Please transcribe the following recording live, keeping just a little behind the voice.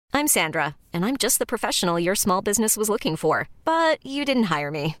I'm Sandra, and I'm just the professional your small business was looking for. But you didn't hire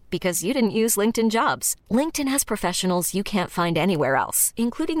me because you didn't use LinkedIn Jobs. LinkedIn has professionals you can't find anywhere else,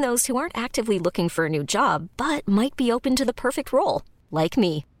 including those who aren't actively looking for a new job, but might be open to the perfect role, like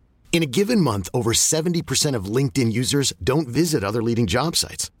me. In a given month, over 70% of LinkedIn users don't visit other leading job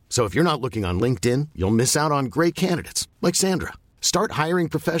sites. So if you're not looking on LinkedIn, you'll miss out on great candidates like Sandra. Start hiring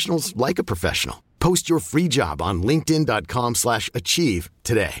professionals like a professional. Post your free job on linkedin.com/achieve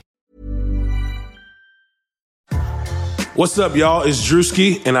today. What's up, y'all? It's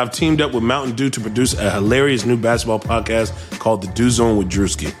Drewski, and I've teamed up with Mountain Dew to produce a hilarious new basketball podcast called The Dew Zone with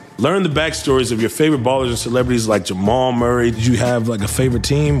Drewski. Learn the backstories of your favorite ballers and celebrities like Jamal Murray. Did you have like a favorite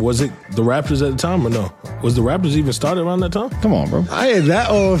team? Was it the Raptors at the time or no? Was the Raptors even started around that time? Come on, bro. I ain't that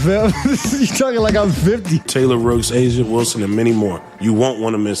old, fam. You talking like I'm 50. Taylor Rooks, Asia Wilson, and many more. You won't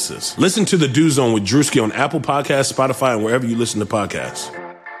want to miss this. Listen to The Dew Zone with Drewski on Apple Podcasts, Spotify, and wherever you listen to podcasts.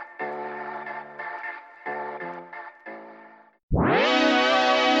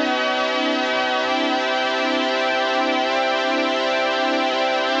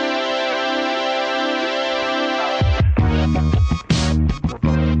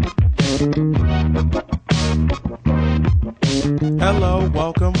 Hello,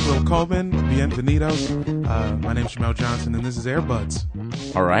 welcome, Will Coleman, bienvenidos. My name is Jamel Johnson, and this is Airbuds.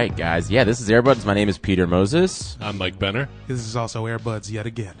 All right, guys. Yeah, this is Airbuds. My name is Peter Moses. I'm Mike Benner. This is also Airbuds yet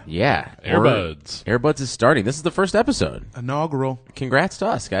again. Yeah. Airbuds. Airbuds is starting. This is the first episode. Inaugural. Congrats to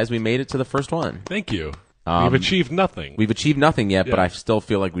us, guys. We made it to the first one. Thank you. We've achieved nothing. We've achieved nothing yet, but I still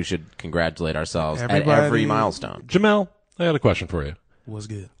feel like we should congratulate ourselves at every milestone. Jamel, I got a question for you. What's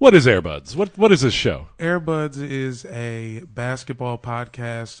good? What is Airbuds? What is this show? Airbuds is a basketball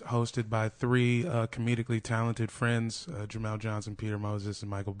podcast hosted by three comedically talented friends, Jamel Johnson, Peter Moses,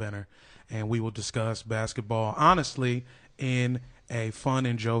 and Michael Benner. And we will discuss basketball, honestly, in a fun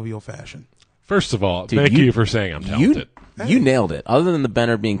and jovial fashion. First of all, thank you for saying I'm talented. You nailed it. Other than the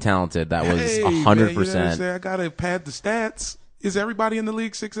Benner being talented, that was 100%. I got to pad the stats. Is everybody in the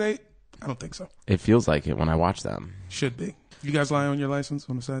league 6'8"? I don't think so. It feels like it when I watch them. Should be. You guys lie on your license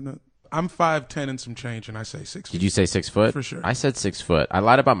on the side note? I'm 5'10" and some change, and I say 6 feet. Did you say 6 foot? For sure. I said 6 foot. I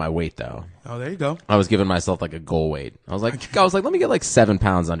lied about my weight, though. Oh, there you go. I was giving myself like a goal weight. I was like, let me get like 7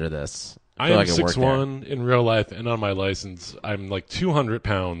 pounds under this. I am 6'1" in real life, and on my license, I'm like 200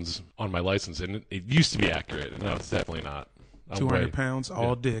 pounds on my license, and it used to be accurate, and now it's definitely not. 200 pounds,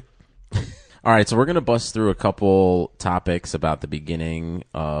 all dick. All right, so we're going to bust through a couple topics about the beginning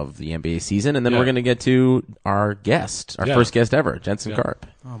of the NBA season, and then we're going to get to our guest, our first guest ever, Jensen Karp.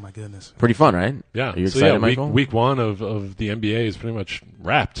 Oh, my goodness. Pretty fun, right? Yeah. Are you excited, Michael? Week one of the NBA is pretty much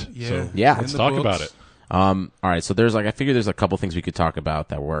wrapped. Yeah. So let's talk about it. All right, so I figure there's a couple things we could talk about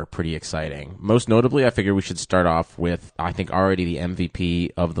that were pretty exciting. Most notably, I figure we should start off with, I think, already the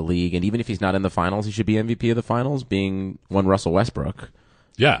MVP of the league, and even if he's not in the finals, he should be MVP of the finals, being one Russell Westbrook.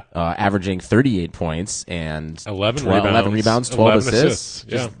 Yeah. Averaging 38 points and 11 rebounds, 12 assists.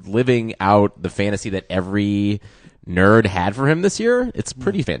 Just living out the fantasy that every nerd had for him this year. It's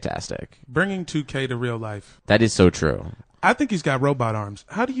pretty fantastic. Bringing 2K to real life. That is so true. I think he's got robot arms.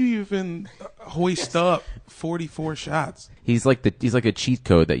 How do you even hoist up 44 shots? He's like a cheat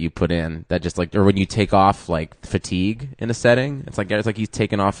code that you put in that just like, or when you take off like fatigue in a setting, it's like he's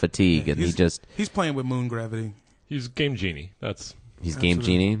taking off fatigue and he's playing with moon gravity. He's Game Genie. He's Game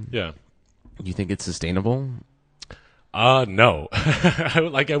Genie? Yeah. You think it's sustainable? No.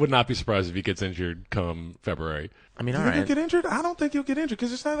 I would not be surprised if he gets injured come February. I mean, all right. He'll get injured? I don't think he'll get injured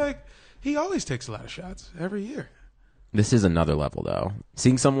because it's not like he always takes a lot of shots every year. This is another level, though.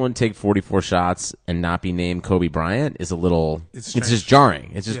 Seeing someone take 44 shots and not be named Kobe Bryant is a little... It's just jarring.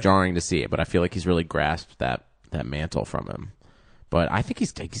 It's just jarring to see it, but I feel like he's really grasped that mantle from him. But I think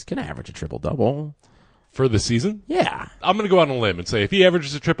he's going to average a triple-double. For the season? Yeah. I'm going to go out on a limb and say if he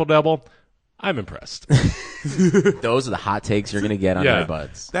averages a triple-double, I'm impressed. Those are the hot takes you're going to get on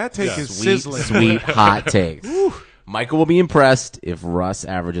Airbuds. That take is sizzling. Sweet hot takes. Michael will be impressed if Russ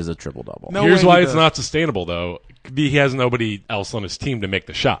averages a triple-double. Here's why it's not sustainable, though. He has nobody else on his team to make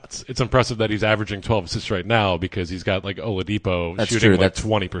the shots. It's impressive that he's averaging 12 assists right now because he's got like Oladipo shooting like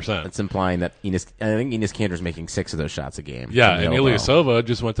 20%. That's implying that I think Enes Kanter's making 6 of those shots a game. Yeah, and Ilyasova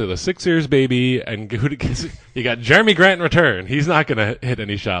just went to the Sixers, baby, and you got Jeremy Grant in return. He's not going to hit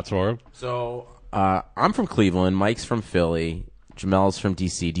any shots for him. So I'm from Cleveland. Mike's from Philly. Jamel's from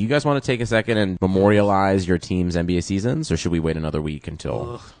D.C. Do you guys want to take a second and memorialize your team's NBA seasons, or should we wait another week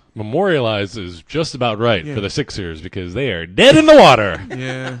until... Memorialize is just about right for the Sixers because they are dead in the water.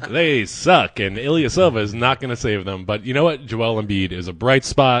 Yeah. They suck, and Ilyasova is not going to save them. But you know what? Joel Embiid is a bright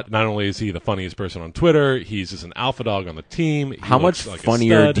spot. Not only is he the funniest person on Twitter, he's just an alpha dog on the team. How much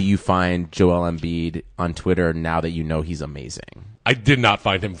funnier do you find Joel Embiid on Twitter now that you know he's amazing? I did not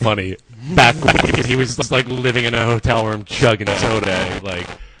find him funny back when he was just like living in a hotel room chugging soda. Like,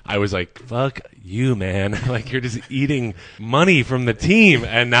 I was like, fuck you, man. Like, you're just eating money from the team.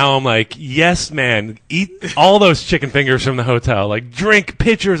 And now I'm like, yes, man, eat all those chicken fingers from the hotel. Like, drink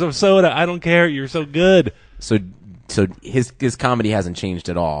pitchers of soda. I don't care. You're so good. So his comedy hasn't changed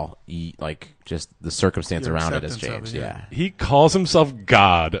at all. Just the circumstance around it has changed. Yeah. He calls himself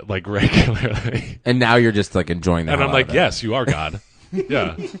God, like, regularly. And now you're just, like, enjoying that. And I'm like, yes, you are God.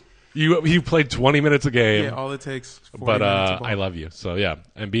 Yeah. You played 20 minutes a game. Yeah, all it takes. But I love you. So, yeah.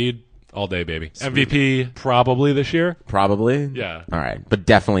 Embiid, all day, baby. Sweet. MVP, probably this year. Probably? Yeah. All right. But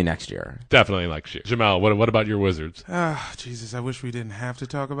definitely next year. Definitely next year. Jamal, what about your Wizards? Jesus, I wish we didn't have to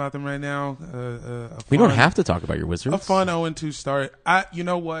talk about them right now. We don't have to talk about your Wizards. A fun 0-2 start. You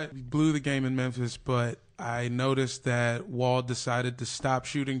know what? We blew the game in Memphis, but I noticed that Wall decided to stop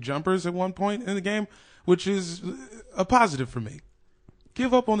shooting jumpers at one point in the game, which is a positive for me.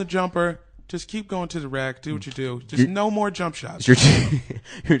 Give up on the jumper. Just keep going to the rack. Do what you do. Just no more jump shots.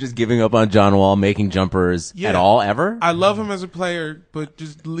 You're just giving up on John Wall making jumpers at all, ever? I love him as a player, but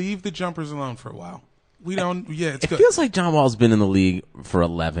just leave the jumpers alone for a while. We don't. Yeah, it's good. It feels like John Wall's been in the league for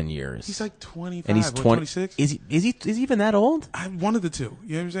 11 years. He's like 25 and he's 26. Is he even that old? I'm one of the two.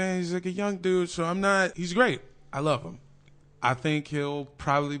 You know what I'm saying? He's like a young dude, so I'm not. He's great. I love him. I think he'll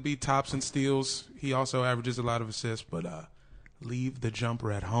probably be tops in steals. He also averages a lot of assists, but leave the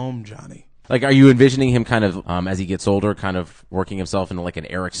jumper at home, Johnny. Like, are you envisioning him kind of, as he gets older, kind of working himself into like an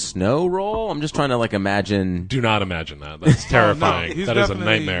Eric Snow role? I'm just trying to like imagine. Do not imagine that. That's terrifying. No, that is a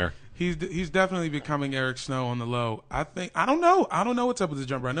nightmare. He's definitely becoming Eric Snow on the low. I don't know what's up with his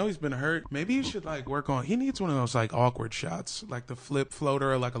jumper. I know he's been hurt. Maybe he should like work on. He needs one of those like awkward shots, like the flip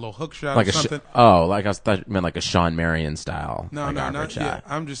floater, or like a little hook shot, like or something. Like I thought you meant like a Sean Marion style. No, like not shot. yeah.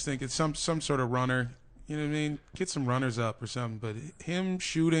 I'm just thinking some sort of runner. You know what I mean? Get some runners up or something. But him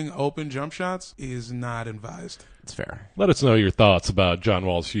shooting open jump shots is not advised. It's fair. Let us know your thoughts about John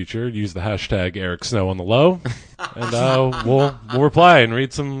Wall's future. Use the hashtag Eric Snow on the low, and we'll reply and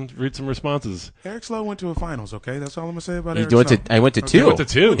read some responses. Eric Snow went to a finals. Okay, that's all I'm gonna say about Eric Snow. I went to two. He went to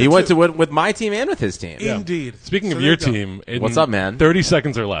two. He went to with my team and with his team. Yeah. Indeed. Speaking of your team, what's up, man? 30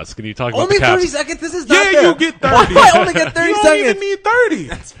 seconds or less. Can you talk about only the Caps? 30 seconds? This is not fair. You get 30. I only get 30 you seconds. don't even need 30.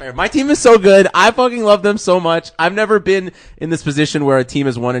 That's fair. My team is so good. I fucking love them so much. I've never been in this position where a team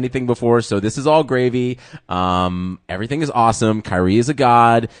has won anything before, so this is all gravy. Everything is awesome. Kyrie is a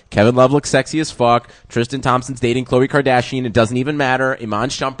god. Kevin Love looks sexy as fuck. Tristan Thompson's dating Khloe Kardashian. It doesn't even matter. Iman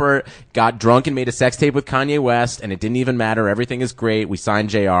Shumpert got drunk and made a sex tape with Kanye West, and it didn't even matter. Everything is great. We signed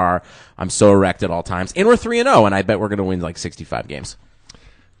JR. I'm so erect at all times. And we're 3-0, and I bet we're going to win like 65 games.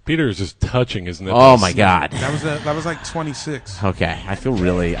 Peter is just touching his nipples. Oh, my God. That was like 26. Okay. I feel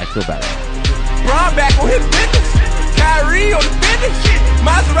better. Bron back on his business. Kyrie on the business.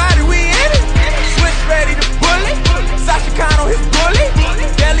 Maserati, we in it. Switch ready to bully. Sasha Khan on his bully.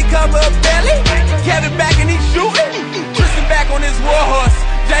 Belly cover up belly. Kevin back and he's shooting. Tristan back on his war horse.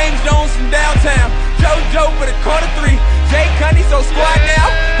 James Jones from downtown. JoJo for the corner three. Jay Cunny so squad now.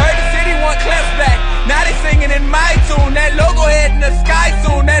 Heard the city want clips back. Now they singing in my tune. That logo head in the sky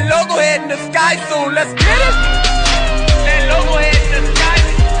soon. That logo head in the sky soon. Let's get it. That logo head in the sky.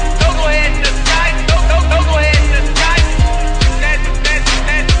 Logo head in the sky. Logo head in the sky.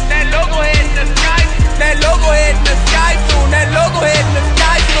 That logo head in the sky. That logo head in the sky soon. That logo head in the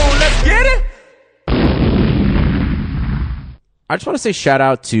sky soon. Let's get it. I just want to say shout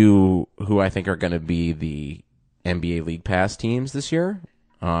out to who I think are going to be the NBA League Pass teams this year.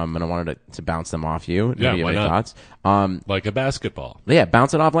 And I wanted to bounce them off you. Yeah, why not? Thoughts? Like a basketball. Yeah,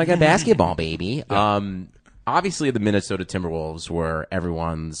 bounce it off like a basketball, baby. Yeah. Obviously, the Minnesota Timberwolves were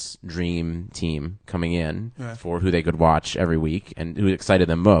everyone's dream team coming in for who they could watch every week and who excited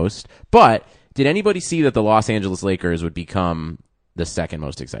them most. But did anybody see that the Los Angeles Lakers would become the second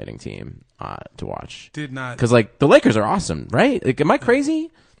most exciting team to watch? Did not. Because, like, the Lakers are awesome, right? Like, am I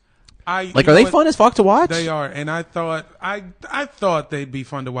crazy? Are they fun as fuck to watch? They are, and I thought they'd be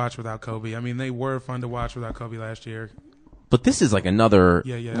fun to watch without Kobe. I mean, they were fun to watch without Kobe last year. But this is like another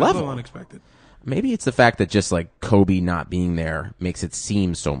level. A little unexpected. Maybe it's the fact that just like Kobe not being there makes it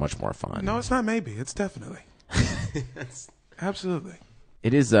seem so much more fun. No, it's not maybe. It's definitely. Absolutely.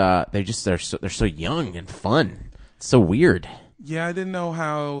 It is. They're so young and fun. It's so weird. Yeah, I didn't know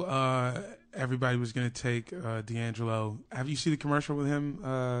how everybody was going to take D'Angelo. Have you seen the commercial with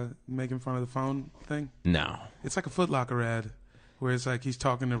him making fun of the phone thing? No. It's like a Foot Locker ad where it's like he's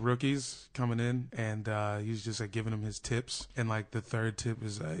talking to rookies coming in, and he's just like giving them his tips. And like the third tip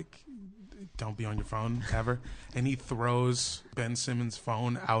is like, don't be on your phone ever. And he throws Ben Simmons'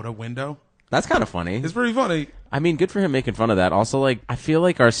 phone out a window. That's kind of funny. It's pretty funny. I mean, good for him making fun of that. Also, like, I feel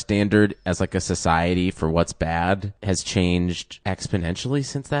like our standard as like a society for what's bad has changed exponentially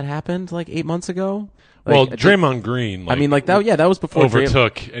since that happened like 8 months ago. Like, well, Draymond Green. Like, I mean, like that. Yeah, that was before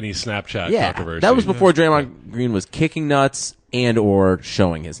overtook any Snapchat controversy. That was before Draymond Green was kicking nuts and or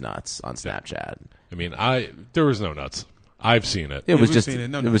showing his nuts on Snapchat. I mean, there was no nuts. I've seen it. It was just. It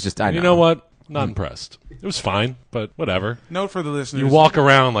was just. You know what? Not impressed. It was fine, but whatever. Note for the listeners: you walk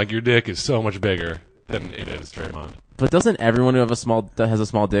around like your dick is so much bigger than it is, Draymond. But doesn't everyone who has a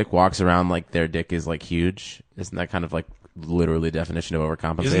small dick walks around like their dick is like huge? Isn't that kind of like literally the definition of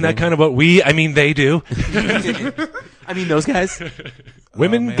overcompensating? Isn't that kind of what they do? I mean, those guys.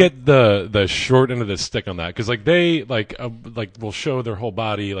 Women get the short end of the stick on that because like they will show their whole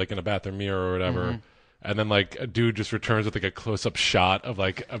body like in a bathroom mirror or whatever, and then like a dude just returns with like a close up shot of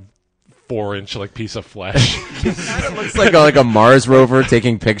like a 4-inch like piece of flesh. It looks like a Mars rover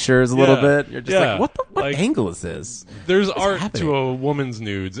taking pictures a little bit. You're just like, what like, angle is this? There's art to a woman's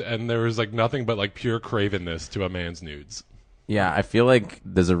nudes, and there is like nothing but like pure cravenness to a man's nudes. Yeah, I feel like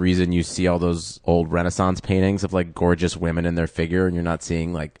there's a reason you see all those old Renaissance paintings of like gorgeous women in their figure, and you're not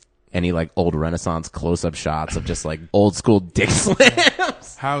seeing like any like old Renaissance close-up shots of just like old school dick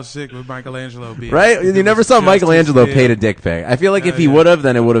slams. How sick would Michelangelo be? Right? You never saw Michelangelo paint a dick pic. I feel like if he would have,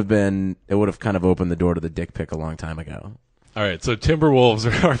 then it would have kind of opened the door to the dick pic a long time ago. All right, so Timberwolves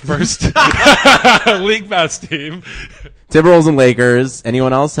are our first league pass team. Timberwolves and Lakers.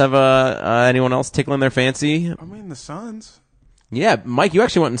 Anyone else have anyone else tickling their fancy? I mean, the Suns. Yeah, Mike, you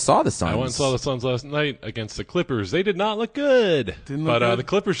actually went and saw the Suns. I went and saw the Suns last night against the Clippers. They did not look good. But the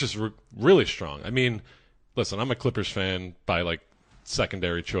Clippers just were really strong. I mean, listen, I'm a Clippers fan by like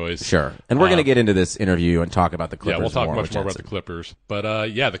secondary choice. Sure. And we're going to get into this interview and talk about the Clippers. Yeah, we'll talk much more Jensen. about the Clippers. But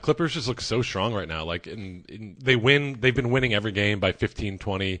the Clippers just look so strong right now. Like they win. They've been winning every game by 15,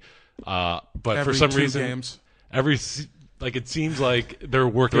 20. But every for some 2 reason, games. it seems like they're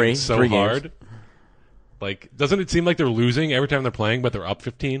working three hard. Games. Like, doesn't it seem like they're losing every time they're playing, but they're up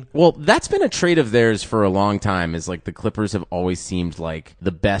 15? Well, that's been a trait of theirs for a long time, is like the Clippers have always seemed like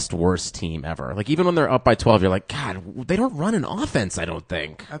the best, worst team ever. Like, even when they're up by 12, you're like, God, they don't run an offense, I don't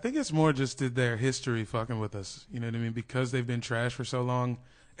think. I think it's more just their history fucking with us. You know what I mean? Because they've been trash for so long,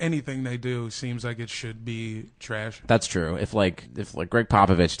 anything they do seems like it should be trash. That's true. If Greg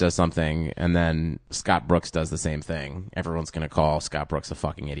Popovich does something and then Scott Brooks does the same thing, everyone's going to call Scott Brooks a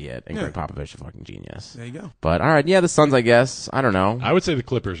fucking idiot and Greg Popovich a fucking genius. There you go. But all right, the Suns, I guess. I don't know. I would say the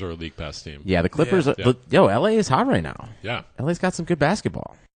Clippers are a league pass team. Yeah, the Clippers. Yeah. LA is hot right now. Yeah. LA's got some good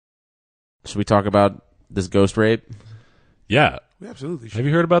basketball. Should we talk about this ghost rape? Yeah. We absolutely should. Have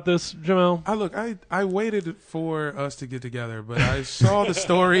you heard about this, Jamel? I waited for us to get together, but I saw the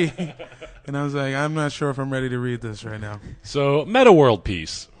story, and I was like, I'm not sure if I'm ready to read this right now. So, Meta World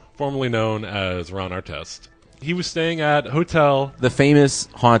Peace, formerly known as Ron Artest, he was staying at the famous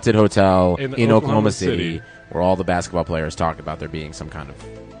haunted hotel in Oklahoma City, City, where all the basketball players talk about there being some kind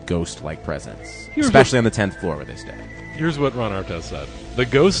of ghost-like presence, especially on the 10th floor where they stay. Here's what Ron Artest said. The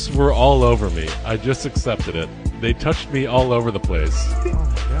ghosts were all over me. I just accepted it. They touched me all over the place.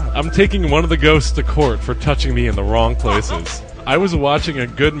 I'm taking one of the ghosts to court for touching me in the wrong places. I was watching a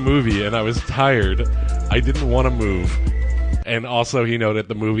good movie and I was tired. I didn't want to move. And also, he noted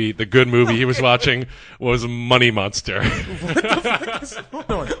the good movie he was watching was Money Monster. What the fuck is going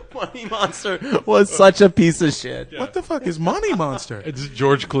on? Money Monster was such a piece of shit. Yeah. What the fuck is Money Monster? It's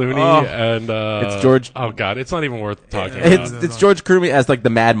George Clooney and it's George. Oh God, it's not even worth talking about. It's George Clooney as like the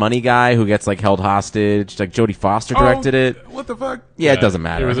Mad Money guy who gets like held hostage. Like Jodie Foster directed it. What the fuck? Yeah, it doesn't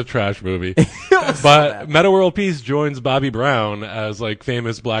matter. It was a trash movie. But Meta World Peace joins Bobby Brown as like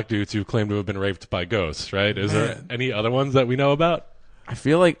famous black dudes who claim to have been raped by ghosts. Right? Is there any other ones that we know about? I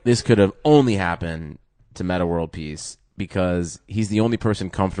feel like this could have only happened to Meta World Peace because he's the only person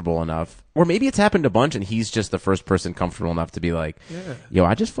comfortable enough, or maybe it's happened a bunch and he's just the first person comfortable enough to be like, yo,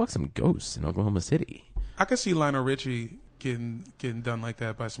 I just fucked some ghosts in Oklahoma City. I could see Lionel Richie getting done like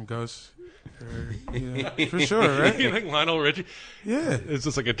that by some ghosts. For sure, right? You think Lionel Richie? Yeah. Is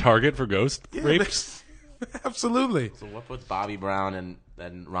this like a target for ghost rapes? Absolutely. So what puts Bobby Brown and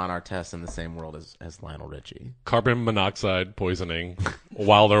Ron Artest in the same world as Lionel Richie? Carbon monoxide poisoning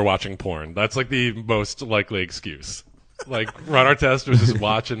while they're watching porn. That's like the most likely excuse. Like Ron Artest was just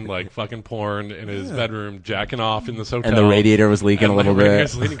watching like fucking porn in his bedroom, jacking off in this hotel, And the radiator was leaking a little bit. He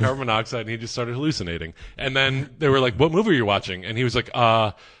was leaking carbon monoxide, and he just started hallucinating. And then they were like, "What movie are you watching?" And he was like,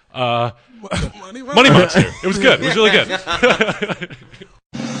 Money Monster. It was good. It was really good.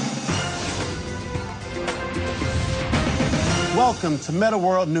 Welcome to Meta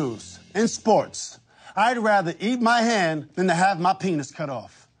World News. In sports, I'd rather eat my hand than to have my penis cut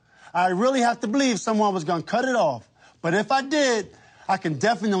off. I really have to believe someone was going to cut it off. But if I did, I can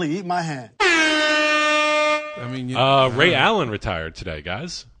definitely eat my hand. I mean, Ray Allen retired today,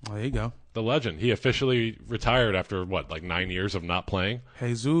 guys. Well, there you go. The legend. He officially retired after, like 9 years of not playing?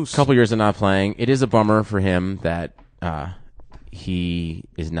 Jesus. A couple years of not playing. It is a bummer for him that he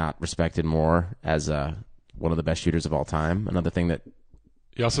is not respected more as one of the best shooters of all time. Another thing that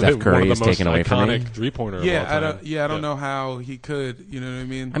he also Steph hit Curry one of is the most taken away from me. iconic three-pointer of all time. I don't know how he could. You know what I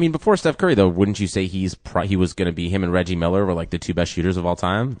mean? I mean, before Steph Curry, though, wouldn't you say he was going to be him and Reggie Miller were like the two best shooters of all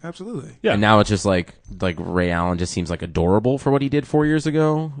time? Absolutely. Yeah. And now it's just like Ray Allen just seems like adorable for what he did 4 years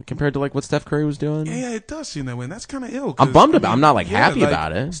ago compared to like what Steph Curry was doing. Yeah, it does seem that way. And that's kind of ill. I'm bummed about it. I'm not happy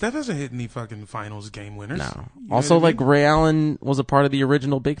about it. Steph hasn't hit any fucking finals game winners. No. You know Also, what I mean? Ray Allen was a part of the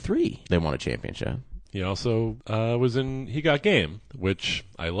original Big Three. They won a championship. He also was in He Got Game, which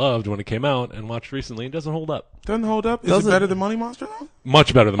I loved when it came out and watched recently. It doesn't hold up. Doesn't hold up? Is it better than Money Monster, though?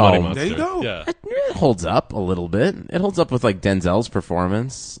 Much better than Money Monster. There you go. Yeah. It holds up a little bit. It holds up with like Denzel's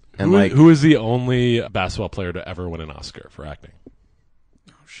performance. And who is the only basketball player to ever win an Oscar for acting?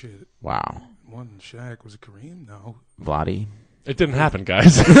 Oh, shit. Wow. One Shaq. Was it Kareem? No. Vladi. It didn't happen,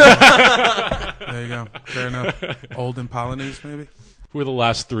 guys. There you go. Fair enough. Olden Polynese, maybe? Who are the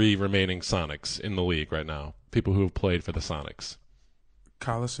last three remaining Sonics in the league right now? People who have played for the Sonics.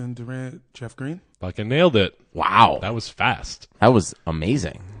 Collison, Durant, Jeff Green. Fucking nailed it. Wow. That was fast. That was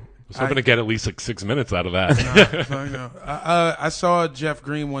amazing. I was hoping to get at least like 6 minutes out of that. No. I saw Jeff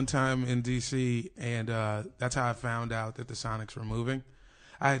Green one time in D.C., and that's how I found out that the Sonics were moving.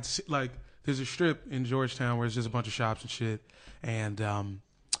 I had there's a strip in Georgetown where it's just a bunch of shops and shit, and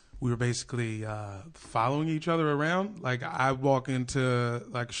we were basically following each other around. Like, I walk into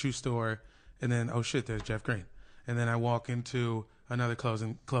like a shoe store, and then, oh shit, there's Jeff Green. And then I walk into another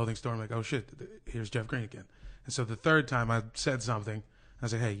clothing store, I'm like, oh shit, here's Jeff Green again. And so the third time I said something, I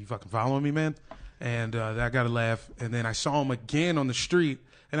said, hey, you fucking following me, man? And that got a laugh. And then I saw him again on the street,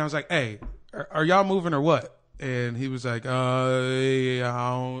 and I was like, hey, are y'all moving or what? And he was like,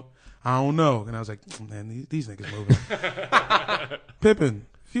 I don't know. And I was like, man, these niggas moving. Pippen.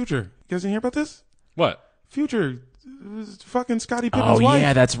 Future. You guys didn't hear about this? What? Future was fucking Scottie Pippen's wife. Oh,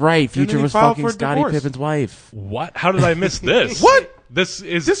 yeah, that's right. Future was fucking Scottie Pippen's wife. What? How did I miss this? What? This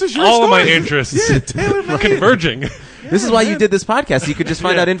is your all story. of my interests Yeah, tailor-made. converging. This is why you did this podcast. So you could just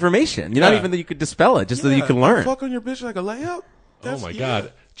find out information. You're not even that you could dispel it, just so that you can learn. Fuck on your bitch like a layup? Oh, my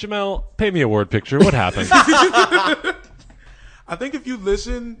God. Jamel, paint me a word picture. What happened? I think if you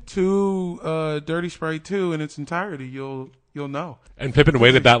listen to Dirty Sprite 2 in its entirety, you'll know. And Pippen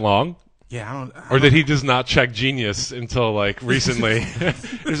waited that long? Yeah, I don't. Or did he just not check Genius until like recently?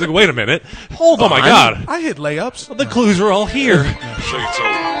 He's like, wait a minute. Hold Oh on. my God. I hit layups. The clues were all here.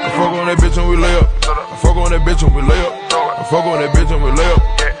 I fuck on that bitch and we lay up. I fuck on that bitch and we lay up. I fuck on that bitch and we lay up.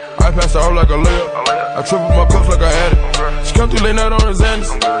 I pass her out like a layup. I triple my cups like I had it. She come through late night on the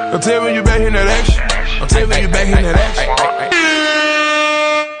Xanax. Don't tell me you back in that action. Don't tell me you back in that action.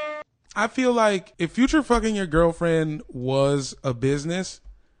 I feel like if Future fucking your girlfriend was a business,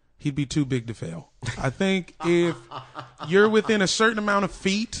 he'd be too big to fail. I think if you're within a certain amount of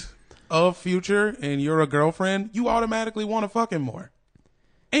feet of Future and you're a girlfriend, you automatically want to fuck him more.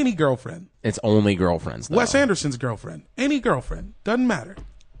 Any girlfriend. It's only girlfriends, though. Wes Anderson's girlfriend. Any girlfriend. Doesn't matter.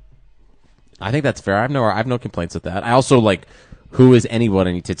 I think that's fair. I have no complaints with that. I also like, who is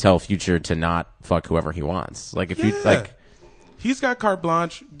anybody to tell Future to not fuck whoever he wants? Like, if you like, he's got carte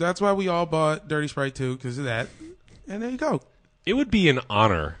blanche. That's why we all bought Dirty Sprite 2 because of that. And there you go. It would be an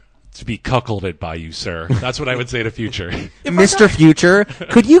honor to be cuckolded by you, sir. That's what I would say to Future. Mr. Future,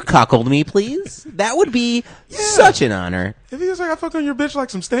 could you cuckold me, please? That would be such an honor. If he was like, I fuck on your bitch like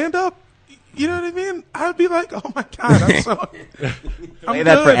some stand up, you know what I mean? I'd be like, oh my God, I'm so. Play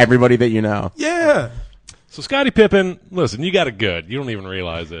that for everybody that you know. Yeah. So Scottie Pippen, listen, you got it good. You don't even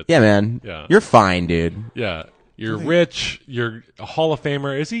realize it. Yeah, man. Yeah. You're fine, dude. Yeah. You're rich. You're a Hall of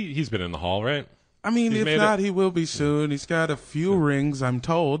Famer. Is he? He's been in the Hall, right? I mean, He's if made not, it. he will be soon. He's got a few rings, I'm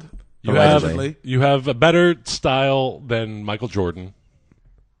told. You Allegedly. have a better style than Michael Jordan,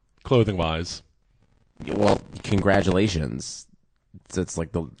 clothing-wise. Well, congratulations. It's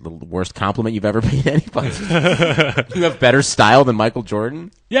like the worst compliment you've ever paid anybody. You have better style than Michael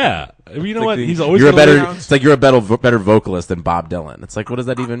Jordan. Yeah, you know what? Like He's always It's like you're a better vocalist than Bob Dylan. It's like, what does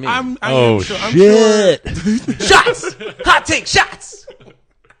that even mean? Shit! Shots, hot take shots.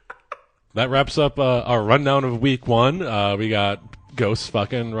 That wraps up our rundown of week 1. We got Ghosts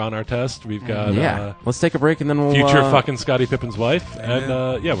fucking Ron Artest. We've got let's take a break and then we'll future fucking Scottie Pippen's wife. And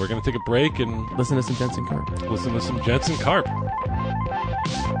we're gonna take a break and listen to some Jensen Karp. Listen to some Jensen Karp.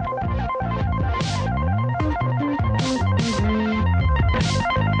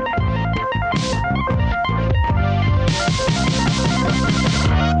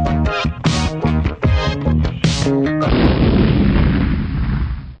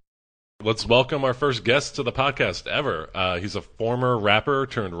 Let's welcome our first guest to the podcast ever. He's a former rapper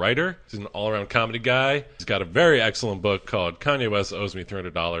turned writer. He's an all-around comedy guy. He's got a very excellent book called Kanye West Owes Me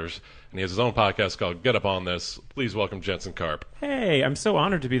 $300, and he has his own podcast called Get Up On This. Please welcome Jensen Karp. Hey, I'm so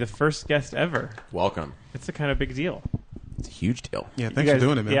honored to be the first guest ever. Welcome. It's a kind of big deal. It's a huge deal. Yeah, thanks for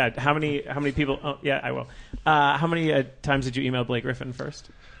doing it, man. Yeah, how many people? Oh, yeah, I will. How many times did you email Blake Griffin first?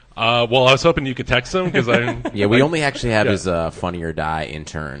 Well, I was hoping you could text him because I. Yeah, we only actually have his Funny or Die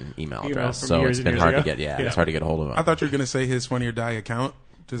intern email address, so it's been hard to get. Yeah, it's hard to get a hold of him. I thought you were going to say his Funny or Die account.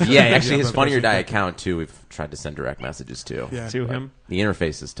 Yeah, actually, his Funny or Die account too. We've tried to send direct messages to him. The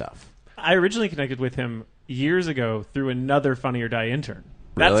interface is tough. I originally connected with him years ago through another Funny or Die intern.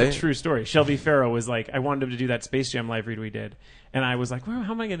 Really? That's a true story. Shelby Farrow was like, I wanted him to do that Space Jam live read we did, and I was like, well,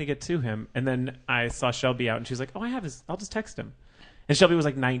 how am I going to get to him? And then I saw Shelby out, and she was like, oh, I have his. I'll just text him. And Shelby was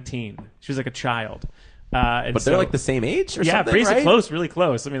like 19. She was like a child. But they're like the same age or something, yeah, pretty right? close, really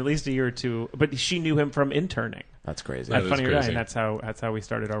close. I mean, at least a year or two. But she knew him from interning. That's crazy. At That Funny is or Die, crazy. and that's how we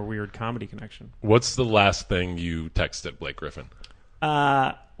started our weird comedy connection. What's the last thing you texted Blake Griffin?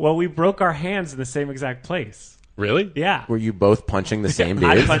 Well, we broke our hands in the same exact place. Really? Yeah. Were you both punching the same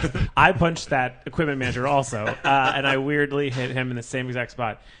dude? I punched that equipment manager also, and I weirdly hit him in the same exact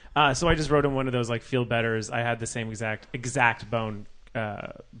spot. So I just wrote him one of those like feel betters. I had the same exact bone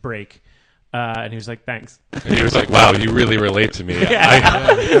break, and he was like, "Thanks." And he was like, "Wow, you really relate to me."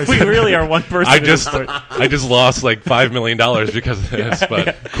 We really are one person. I just lost like $5 million because of this,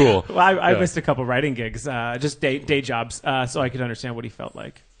 but cool. Well, I missed a couple writing gigs, just day jobs, so I could understand what he felt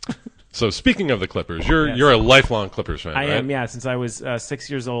like. So speaking of the Clippers, you're a lifelong Clippers fan, I right? am, yeah. Since I was 6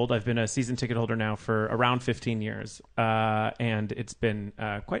 years old, I've been a season ticket holder now for around 15 years, and it's been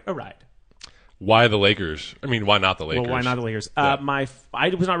quite a ride. Why the Lakers? I mean, why not the Lakers? Well, why not the Lakers? Yeah. I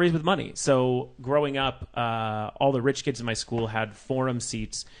was not raised with money, so growing up, all the rich kids in my school had forum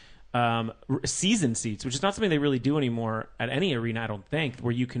seats, season seats, which is not something they really do anymore at any arena, I don't think,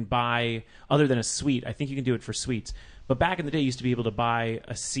 where you can buy, other than a suite. I think you can do it for suites. But back in the day, you used to be able to buy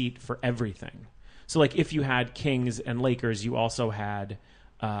a seat for everything. So, like, if you had Kings and Lakers, you also had,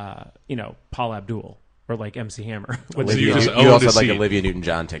 Paul Abdul or like MC Hammer. You also had like Olivia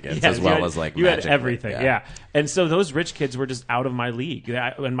Newton-John tickets as well as like you Magic. had everything, yeah. And so those rich kids were just out of my league.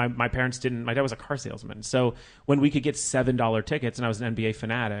 And my parents didn't. My dad was a car salesman, so when we could get $7 tickets, and I was an NBA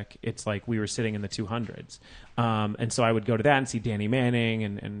fanatic, it's like we were sitting in the 200s. And so I would go to that and see Danny Manning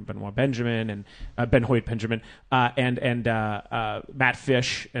and Benoit Benjamin and Ben Hoyt Benjamin and Matt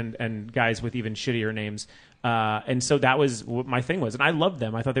Fish and guys with even shittier names. And so that was what my thing was. And I loved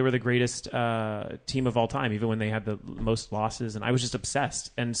them. I thought they were the greatest team of all time, even when they had the most losses. And I was just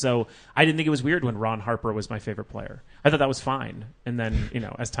obsessed. And so I didn't think it was weird when Ron Harper was my favorite player. I thought that was fine. And then,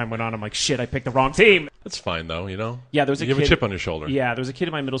 as time went on, I'm like, shit, I picked the wrong team. That's fine, though, Yeah, there was you have a chip on your shoulder. Yeah, there was a kid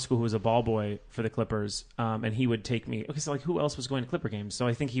in my middle school who was a ball boy for the Clippers. And he would take me. Okay, so like who else was going to Clipper games? So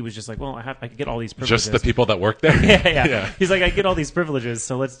I think he was just like, well, I could get all these privileges. Just the people that work there? Yeah. He's like, I get all these privileges,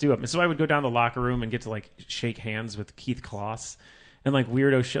 so let's do it. So I would go down the locker room and get to like shake hands with Keith Kloss and like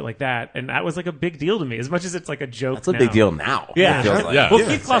weirdo shit like that. And that was like a big deal to me, as much as it's like a joke. That's a big deal now. Yeah. Like. Well,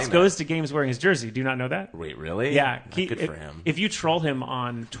 Keith Kloss goes to games wearing his jersey. Do you not know that? Wait, really? Yeah. Good for him. If you troll him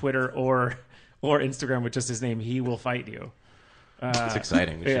on Twitter or Instagram with just his name, he will fight you. It's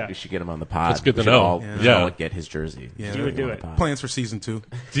exciting. We should get him on the pod. That's good to know. We should all get his jersey. Yeah, you would do it. Plans for season 2.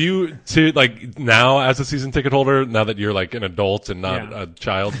 Do you like now as a season ticket holder? Now that you're like an adult and not a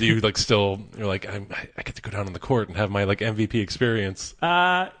child, do you like still? You're like I get to go down on the court and have my like MVP experience.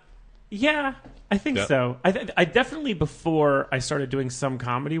 Yeah, I think so. I definitely, before I started doing some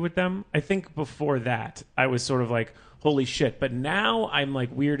comedy with them, I think before that I was sort of like, holy shit. But now I'm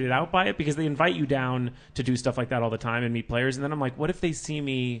like weirded out by it because they invite you down to do stuff like that all the time and meet players. And then I'm like, what if they see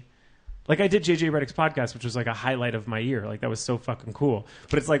me? Like I did JJ Redick's podcast, which was like a highlight of my year. Like that was so fucking cool.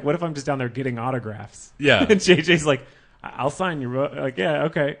 But it's like, what if I'm just down there getting autographs? Yeah. And JJ's like, I'll sign your book. Like, yeah,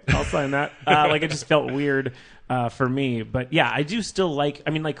 okay, I'll sign that. Like, it just felt weird for me. But yeah, I do still like. I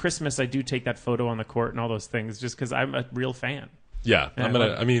mean, like Christmas, I do take that photo on the court and all those things, just because I'm a real fan. Yeah,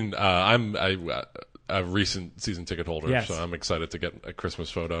 I'm a recent season ticket holder, Yes. so I'm excited to get a Christmas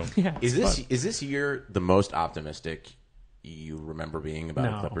photo. Yeah, Is this year the most optimistic you remember being about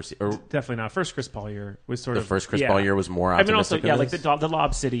No, Clippers? Or definitely not. First Chris Paul year was sort the of first Chris Paul year was more I mean, also, optimistic yeah, than like this? the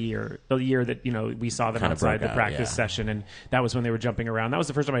Lob City year, the year that we saw them Kinda outside broke the out, practice yeah. session, and that was when they were jumping around. That was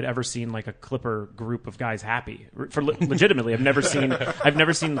the first time I'd ever seen like a Clipper group of guys happy. For legitimately, I've never seen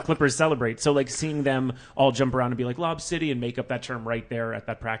the Clippers celebrate. So like seeing them all jump around and be like Lob City and make up that term right there at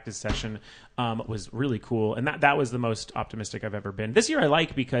that practice session was really cool, and that was the most optimistic I've ever been. This year I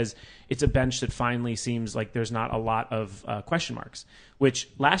like because it's a bench that finally seems like there's not a lot of question marks. Which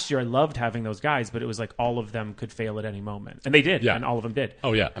last year I loved having those guys, but it was like all of them could fail at any moment, and they did, and all of them did.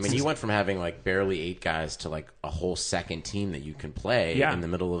 Oh yeah, I mean, you went from having like barely 8 guys to like a whole second team that you can play in the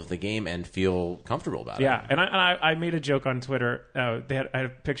middle of the game and feel comfortable about it. Yeah, and I made a joke on Twitter. I had a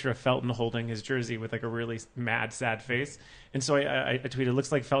picture of Felton holding his jersey with like a really mad, sad face. And so I tweeted,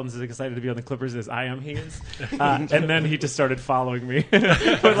 looks like Felton's as excited to be on the Clippers as I am he is. And then he just started following me.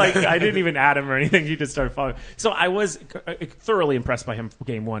 But like I didn't even add him or anything. He just started following. So I was thoroughly impressed by him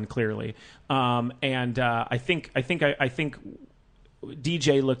game one, clearly. And I think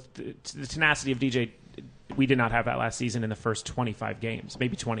DJ looked, the tenacity of DJ, we did not have that last season in the first 25 games,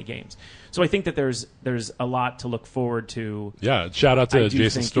 maybe 20 games. So I think that there's a lot to look forward to. Yeah, shout out to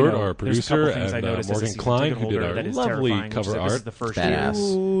Jason Stewart, our producer, and Morgan Klein, who did our lovely cover art. This is the first year,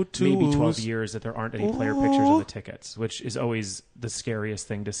 maybe 12 years, that there aren't any player pictures on the tickets, which is always the scariest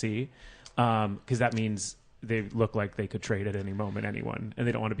thing to see, because that means they look like they could trade at any moment, anyone, and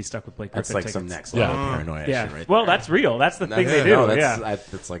they don't want to be stuck with Blake Griffin. That's like tickets. some next level paranoia shit right Well, there. that's real. That's the thing they do.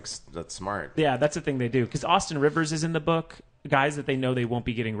 That's smart. Yeah, that's the thing they do. Because Austin Rivers is in the book, guys that they know they won't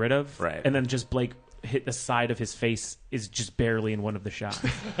be getting rid of. Right. And then just Blake hit the side of his face is just barely in one of the shots.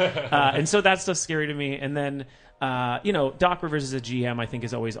 And so that stuff's scary to me. And then, Doc Rivers as a GM, I think,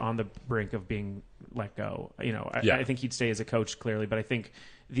 is always on the brink of being let go. I think he'd stay as a coach, clearly, but I think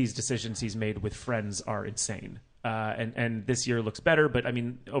these decisions he's made with friends are insane. And this year looks better, but I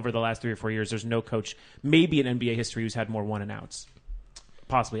mean, over the last 3 or 4 years, there's no coach, maybe in NBA history, who's had more 1-and-outs,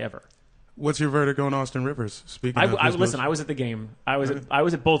 possibly ever. What's your verdict on Austin Rivers? Speaking of listen, I was at the game. I was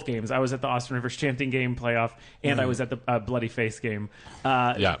at both games. I was at the Austin Rivers chanting game playoff, and I was at the bloody face game.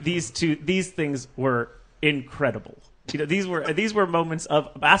 These things were incredible. These were moments of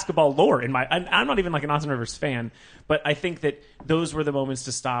basketball lore in my. I'm not even like an Austin Rivers fan, but I think that those were the moments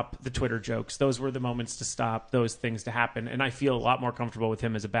to stop the Twitter jokes. Those were the moments to stop those things to happen, and I feel a lot more comfortable with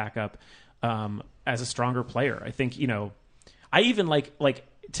him as a backup, as a stronger player. I think I even like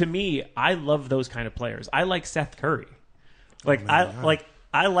to me, I love those kind of players. I like Seth Curry.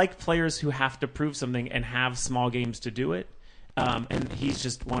 I like players who have to prove something and have small games to do it. And he's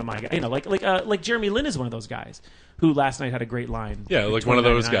just one of my guys. Like Jeremy Lin is one of those guys who last night had a great line. Yeah, like one of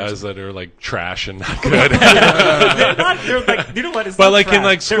those guys that are like trash and not good. they're like, you know what? It's but not like trash. can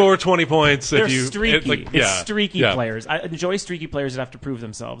like score 20 points They're if you. streaky. It's streaky players. I enjoy streaky players that have to prove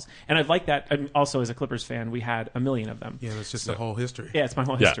themselves, and I like that. And also, as a Clippers fan, we had a million of them. Yeah, that's just the whole history. Yeah, it's my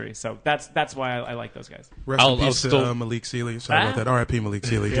whole history. So that's why I like those guys. Rest in peace to Malik Sealy. Sorry about that. R.I.P. Malik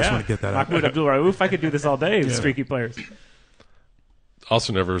Sealy. Just want to get that out. Mahmoud Abdul-Rauf. I could do this all day. Streaky players.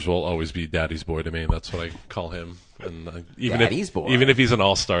 Austin Rivers will always be Daddy's boy to me. That's what I call him. And boy. Even if he's an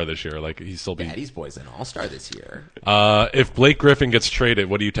all-star this year, like he's still be. Daddy's boy's an all-star this year. If Blake Griffin gets traded,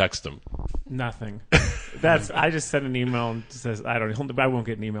 what do you text him? Nothing. I just sent an email and says I won't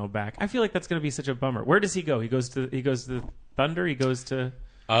get an email back. I feel like that's going to be such a bummer. Where does he go? He goes to Thunder. He goes to.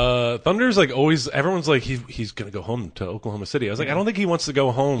 Thunder's like always. Everyone's like he's gonna go home to Oklahoma City. I was like, I don't think he wants to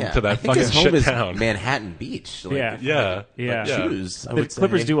go home to that fucking shit town. Manhattan Beach. Yeah. Shoes. The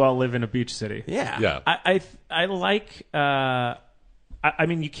Clippers do all live in a beach city. Yeah. I like. I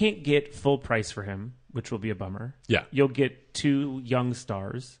mean, you can't get full price for him, which will be a bummer. Yeah. You'll get 2 young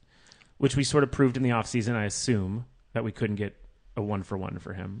stars, which we sort of proved in the offseason. I assume that we couldn't get a 1-for-1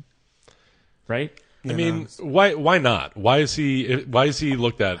 for him, right? I mean, why not? Why is he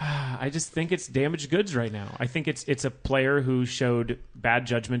looked at? I just think it's damaged goods right now. I think it's a player who showed bad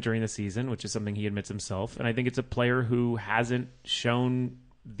judgment during the season, which is something he admits himself, and I think it's a player who hasn't shown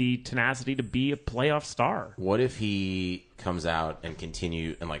the tenacity to be a playoff star. What if he comes out and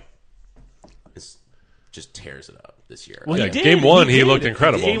just tears it up this year? Well, he did. Game 1, he looked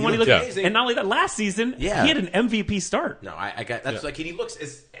incredible. Game 1, he looked amazing. And not only that, last season, he had an MVP start. No, I got that's like he looks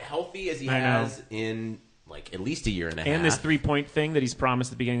as healthy as he has in like at least a year and a half. And this 3-point thing that he's promised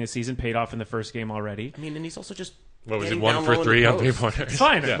at the beginning of the season paid off in the first game already. I mean, and he's also just What was he, 1 for 3 on 3-pointers? It's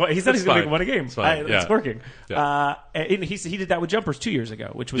fine. Yeah. Well, he said he's going to fine. make one a game. It's fine. It's working. Yeah. And he did that with jumpers 2 years ago,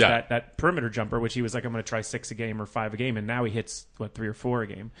 which was that perimeter jumper, which he was like, I'm going to try 6 a game or 5 a game, and now he hits 3 or 4 a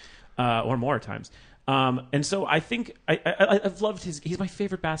game, or more at times. And so I think I've loved he's my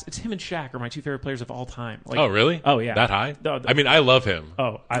favorite It's him and Shaq are my 2 favorite players of all time. Oh, really? Oh, yeah. That high? I mean, I love him.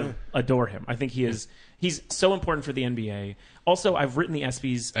 Oh, I adore him. I think he's so important for the NBA. Also, I've written the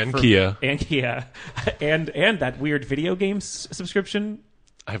ESPYs and Kia and that weird video game subscription.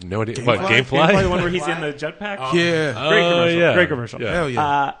 I have no idea. Gamefly? The one where he's in the jetpack? Great commercial. Yeah. Hell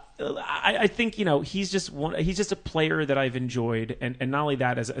yeah. I think he's just a player that I've enjoyed, and not only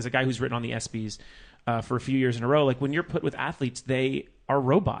that, as a guy who's written on the ESPYs for a few years in a row. Like when you're put with athletes, they are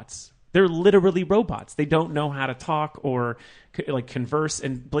robots. They're literally robots. They don't know how to talk or converse,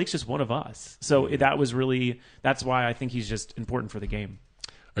 and Blake's just one of us. So that's why I think he's just important for the game.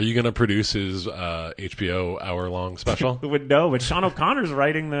 Are you going to produce his HBO hour-long special? No, but Sean O'Connor's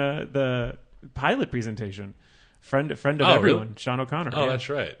writing the pilot presentation. Friend of everyone, really? Sean O'Connor. Oh, that's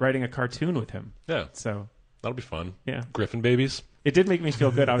right. Writing a cartoon with him. Yeah. So that'll be fun. Yeah. Griffin babies. It did make me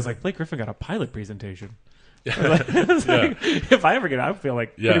feel good. I was like, Blake Griffin got a pilot presentation. Yeah. If I ever get it, I feel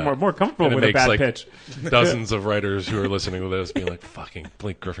like pretty more comfortable with a bad pitch. Dozens of writers who are listening to this being like, fucking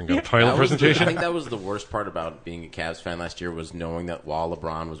Blake Griffin got a pilot presentation. I think that was the worst part about being a Cavs fan last year was knowing that while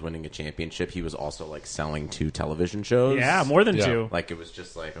LeBron was winning a championship, he was also selling 2 television shows. Yeah, more than 2. It was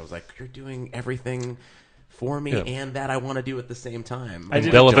just I was like, you're doing everything for me and that I want to do at the same time.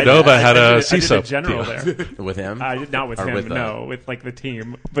 Dellavedova had a CISO general there with him. Not with him, with the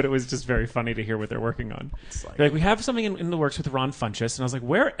team. But it was just very funny to hear what they're working on. We have something in the works with Ron Funches, and I was like,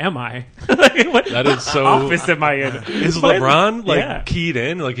 where am I? That is so. Office am I in? Is LeBron keyed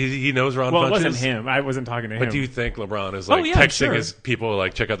in? He knows Ron Funches? Well, it wasn't him. I wasn't talking to him. But do you think LeBron is texting his people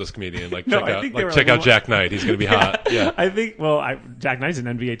check out this comedian, check out Jack Knight? He's going to be hot. Yeah, I think. Jack Knight's in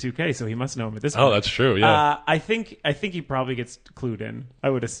NBA 2K, so he must know him at this point. Oh, that's true. Yeah. I think he probably gets clued in. I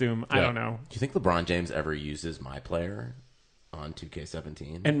would assume. I don't know. Do you think LeBron James ever uses my player on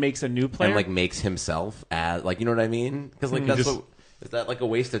 2K17 and makes a new player and makes himself as you know what I mean? Because is that a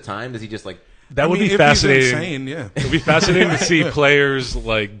waste of time? Does he just That would be fascinating. Insane, yeah. It would be fascinating to see players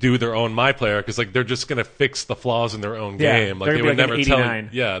do their own my player because they're just going to fix the flaws in their own game. They would never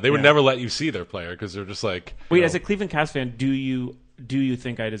tell. They would never let you see their player because they're just Wait, as a Cleveland Cavs fan, do you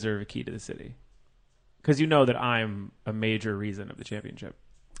think I deserve a key to the city? Because you know that I'm a major reason of the championship.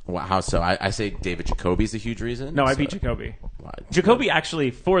 Well, how so? I say David Jacoby's a huge reason. No, I beat Jacoby. Jacoby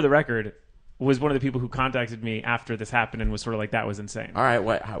actually, for the record, was one of the people who contacted me after this happened and was sort of that was insane. All right,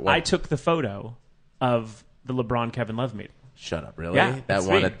 what? I took the photo of the LeBron Kevin Love meeting. Shut up, really? Yeah, that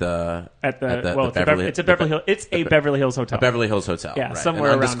one at the Beverly. It's a Beverly Hills hotel. A Beverly Hills hotel. Yeah, right. somewhere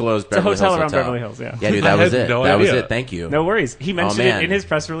An undisclosed around. Beverly it's a hotel Hills around Beverly Hills. Yeah. Yeah, dude, that was it. That was it. Thank you. No worries. He mentioned it in his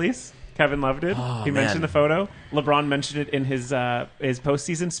press release. Kevin Love did. He mentioned the photo. LeBron mentioned it in his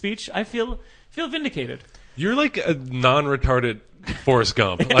postseason speech. I feel vindicated. You're like a non-retarded Forrest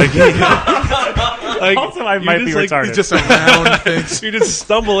Gump. Also, I might be retarded. Just around things. You just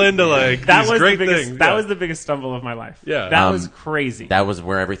stumble into these great things. That was the biggest stumble of my life. Yeah, that was crazy. That was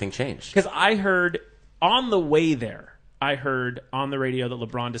where everything changed. Because I heard on the way there, I heard on the radio that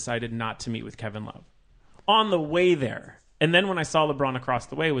LeBron decided not to meet with Kevin Love. On the way there. And then when I saw LeBron across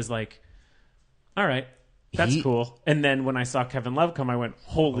the way, it was like, all right, that's cool. And then when I saw Kevin Love come, I went,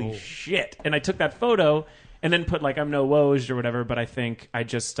 holy shit. And I took that photo and then put I'm no Woj or whatever, but I think I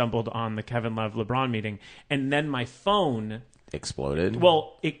just stumbled on the Kevin Love LeBron meeting. And then my phone exploded.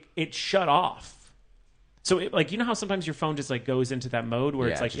 Well, it shut off. So you know how sometimes your phone just goes into that mode where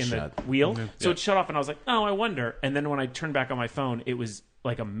it's in the wheel? Mm-hmm. So it shut off and I was like, oh, I wonder. And then when I turned back on my phone, it was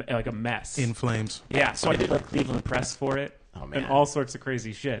like a mess. In flames. Yeah, so I did Cleveland Press for it and all sorts of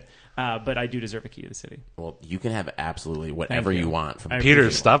crazy shit. But I do deserve a key to the city. Well, you can have absolutely whatever you want. From Peter,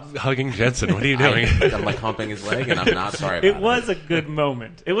 stop hugging Jensen. What are you doing? I'm humping his leg, and I'm not sorry about it. It was a good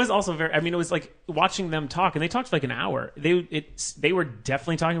moment. It was also it was watching them talk, and they talked for an hour. They were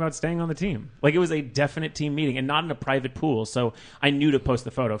definitely talking about staying on the team. It was a definite team meeting, and not in a private pool. So I knew to post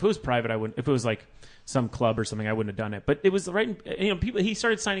the photo. If it was private, I wouldn't. If it was some club or something, I wouldn't have done it. But it was people. He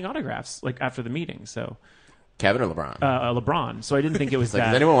started signing autographs after the meeting. So. Kevin or LeBron? LeBron. So I didn't think it was that.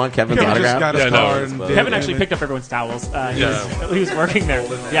 Does anyone want Kevin's autograph? Kevin actually picked up everyone's towels. He was working there.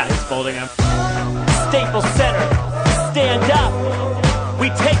 Yeah, he was folding them. Staples Center, stand up. We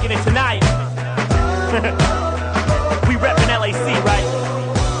taking it tonight. We reppin' LAC, right?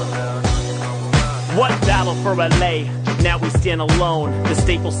 One battle for LA. Now we stand alone. The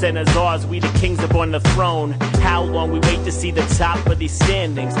Staples Center's ours. We the kings up on the throne. How long we wait to see the top of these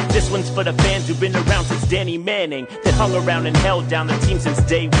standings? This one's for the fans who've been around since Danny Manning, that hung around and held down the team since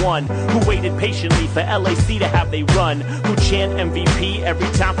day one, who waited patiently for LAC to have they run, who chant MVP every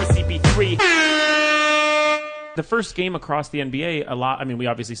time for CP3. The first game across the NBA, we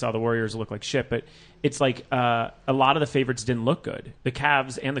obviously saw the Warriors look like shit, but it's like a lot of the favorites didn't look good. The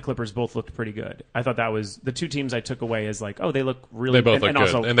Cavs and the Clippers both looked pretty good. I thought that was the two teams I took away as like, oh, they look really They both look and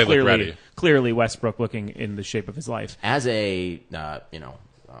good, also and they look ready. Clearly Westbrook looking in the shape of his life. As a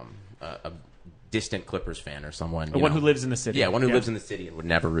distant Clippers fan or someone, one who lives in the city. Yeah, one who lives in the city and would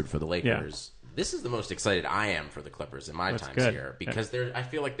never root for the Lakers. Yeah. This is the most excited I am for the Clippers in my times here, because I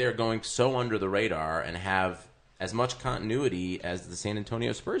feel like they're going so under the radar and have as much continuity as the San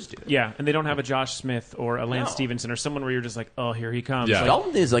Antonio Spurs do. Yeah, and they don't have a Josh Smith or a Lance Stevenson or someone where you're just like, oh, here he comes. Yeah.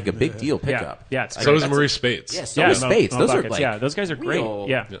 Dalton is like a big deal pickup. Yeah, so is Maurice Spates. Yeah, so is Spates. Those are like those guys are great. Real,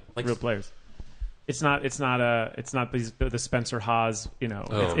 real players. It's not the Spencer Haas.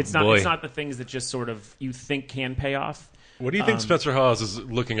 It's not the things that just sort of you think can pay off. What do you think Spencer Haas is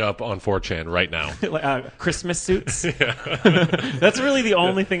looking up on 4chan right now? Christmas suits. That's really the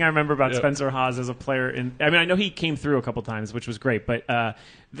only thing I remember about Spencer Haas as a player. I know he came through a couple times, which was great, but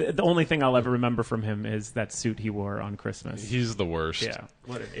the only thing I'll ever remember from him is that suit he wore on Christmas. He's the worst. Yeah,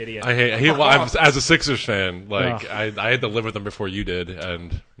 what an idiot. I hate. As a Sixers fan, I had to live with him before you did,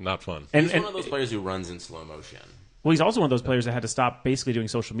 and not fun. He's one of those players who runs in slow motion. Well, he's also one of those players that had to stop basically doing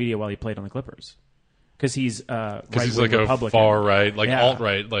social media while he played on the Clippers. Because he's he's like Republican. A far right, alt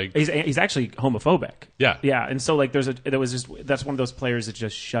right, he's actually homophobic. Yeah, and so like that's one of those players that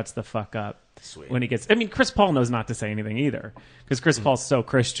just shuts the fuck up. Sweet. When he gets. I mean, Chris Paul knows not to say anything either, because Chris Paul's so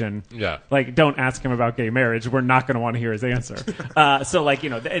Christian. Yeah, like don't ask him about gay marriage. We're not going to want to hear his answer. So like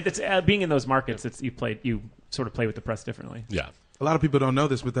it's being in those markets. It's you sort of play with the press differently. Yeah. A lot of people don't know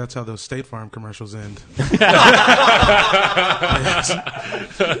this, but that's how those State Farm commercials end.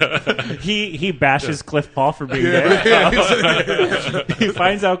 He bashes Cliff Paul for being gay. He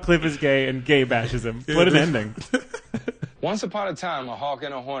finds out Cliff is gay, and gay bashes him. What an ending. Once upon a time, a hawk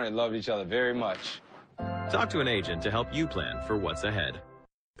and a hornet loved each other very much. Talk to an agent to help you plan for what's ahead.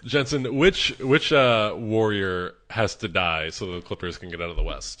 Jensen, which Warrior has to die so the Clippers can get out of the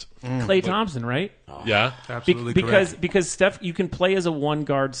West? Klay Thompson, right? Yeah, absolutely. Because Steph, you can play as a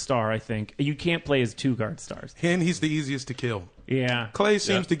 1-guard star. I think you can't play as 2-guard stars. And he's the easiest to kill. Yeah, Klay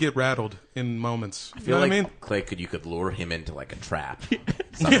seems to get rattled in moments. I feel like Klay you could lure him into like a trap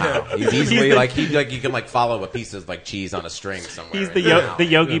somehow. He's easily you can follow a piece of like cheese on a string somewhere. He's the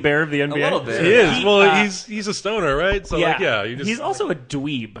Yogi Bear of the NBA. A little bit. He is. He's a stoner, right? So he's also a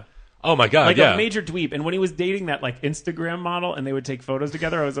dweeb. Oh my God! Like a major dweeb. And when he was dating that like Instagram model, and they would take photos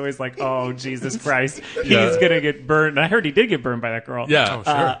together, I was always like, "Oh Jesus Christ, he's gonna get burned." And I heard he did get burned by that girl.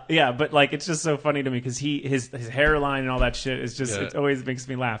 Yeah, sure. But like, it's just so funny to me because his hairline and all that shit is just it always makes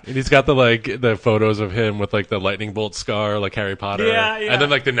me laugh. And he's got the photos of him with like the lightning bolt scar, like Harry Potter. Yeah. And then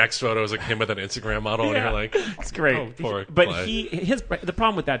like the next photo is like him with an Instagram model, and you're like, it's great. Oh, poor but Klay. the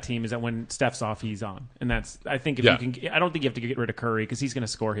problem with that team is that when Steph's off, he's on, and that's I think if you can, I don't think you have to get rid of Curry because he's going to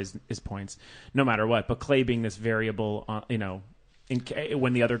score his points no matter what. But Klay being this variable,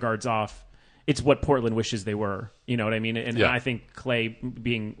 when the other guard's off, it's what Portland wishes they were. You know what I mean? And I think Klay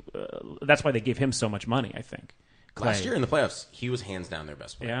being that's why they gave him so much money. I think last year in the playoffs, he was hands down their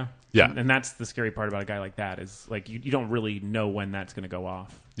best player. Yeah. And that's the scary part about a guy like that is like you don't really know when that's going to go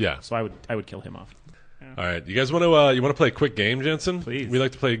off. Yeah. So I would kill him off. All right, you guys want to play a quick game, Jensen? Please. We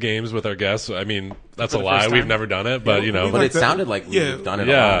like to play games with our guests. I mean, that's a lie. We've never done it, but But it sounded like we've done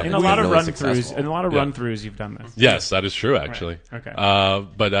it. In a lot of run-throughs, you've done this. Yes, that is true, actually. Right. Okay.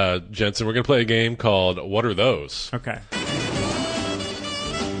 But Jensen, we're going to play a game called What Are Those? Okay.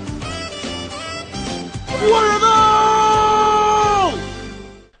 What are those?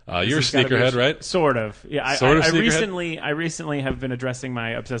 You're a sneakerhead, right? Sort of. Yeah. I recently have been addressing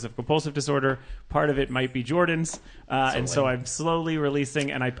my obsessive compulsive disorder. Part of it might be Jordans, so I'm slowly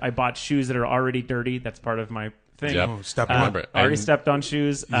releasing. And I bought shoes that are already dirty. That's part of my thing. Yep. Already stepped on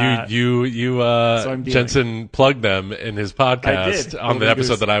shoes. Jensen plugged them in his podcast on the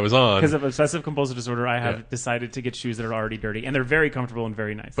episode that I was on. Because of obsessive compulsive disorder, I have decided to get shoes that are already dirty, and they're very comfortable and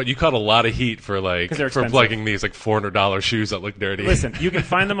very nice. But you caught a lot of heat for plugging these like $400 shoes that look dirty. Listen, you can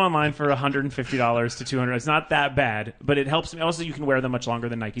find them online for $150 to $200. It's not that bad, but it helps me. Also, you can wear them much longer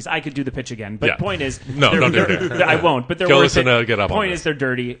than Nikes. I could do the pitch again, but point is, don't do it. I won't. But they're worth it. Point is, they're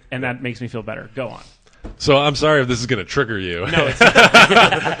dirty, and that makes me feel better. Go on. So I'm sorry if this is going to trigger you. No, it's not.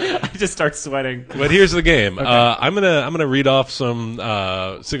 I just start sweating. But here's the game. Okay. I'm gonna read off some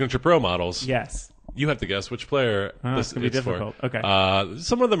Signature Pro models. Yes. You have to guess which player this it's gonna be difficult. for. Okay.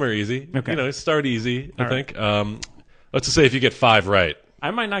 Some of them are easy. Okay. Start easy, I All right. think. Let's just say if you get 5 right.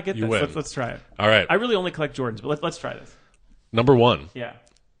 I might not get You this. win. Let's try it. All right. I really only collect Jordans, but let's try this. Number 1. Yeah.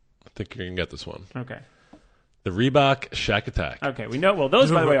 I think you're going to get this one. Okay. The Reebok Shack Attack. Okay, we know. Well,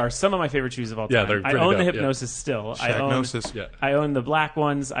 those, by the way, are some of my favorite shoes of all time. Yeah, they're I pretty own the dope, yeah. Hypnosis still. Shacknosis. Yeah. I own the black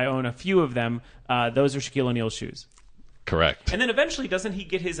ones. I own a few of them. Those are Shaquille O'Neal's shoes. Correct. And then eventually, doesn't he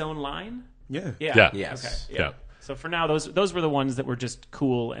get his own line? Yeah. Yeah. Yes. Okay. Yeah. So for now, those were the ones that were just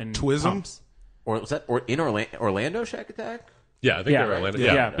cool and Twisms? pumps. Or was that in Orlando Shack Attack? Yeah, I think Yeah. they're Orlando.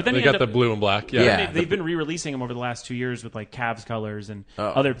 Yeah. Yeah. But then they he got ended the up- blue and black. Yeah. Yeah. They've been re-releasing them over the last 2 years with like Cavs colors and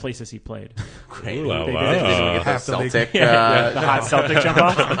other places he played. Great. Ooh, wow. They didn't get the Half the league. Celtic. The hot Celtic jump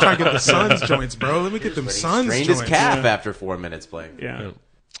off. I'm trying to get the Suns joints, bro. Let me get them Suns strained joints. his calf after 4 minutes playing. Yeah.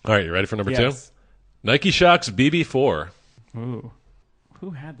 All right, you ready for number 2? Yes. Nike Shox BB4. Ooh.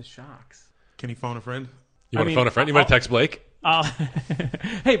 Who had the Shocks? Can he phone a friend? You want to phone a friend? You want to text Blake?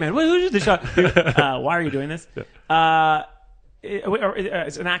 Hey man, who's the shot? Why are you doing this?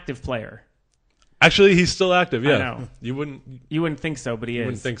 It's an active player. Actually, he's still active. Yeah. I know. You wouldn't think so, but he is.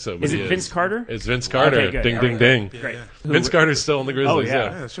 wouldn't think so. But Is he it Vince Carter? It's Vince Carter. Okay, good. Ding, All ding, right. ding. Great. Vince Carter's still in the Grizzlies. Oh,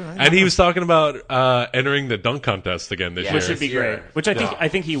 yeah. Yeah, sure. And he was talking about entering the dunk contest again this year. Which should be great. Which I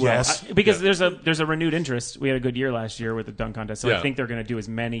think he will. Yes. Because there's a renewed interest. We had a good year last year with the dunk contest, so Yeah. I think they're going to do as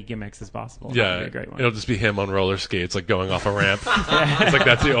many gimmicks as possible. Yeah, That'll be a great one. it'll just be him on roller skates, like going off a ramp. It's like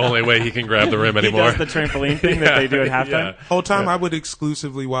that's the only way he can grab the rim anymore. He does the trampoline thing that they do at halftime. Yeah. Whole time I would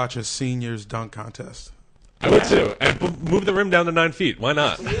exclusively watch a seniors dunk contest. I would too. And move the rim down to 9 feet. Why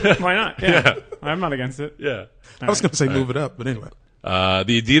not? Why not? Yeah. I'm not against it. Yeah. I was going to say move it up, but anyway.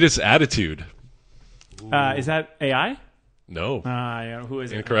 The Adidas Attitude. Is that AI? No. Yeah, who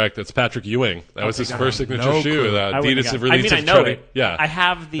is it? Incorrect. It's Patrick Ewing. That was his first signature No shoe. clue. I wouldn't Adidas have have got it. released I his know training. it. Yeah. I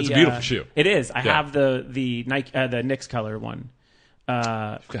have the. It's a beautiful shoe. It is. I Yeah. have the Nike, the Knicks color one. You've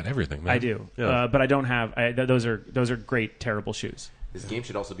got everything, man. I do, Yeah. but I don't have. Those are great, terrible shoes. This game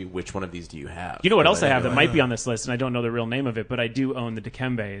should also be which one of these do you have? You know what else I have that might be on this list, and I don't know the real name of it, but I do own the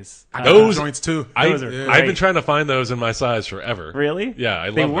Dikembes. Those joints too. Those are I've great. been trying to find those in my size forever. Really? Yeah, I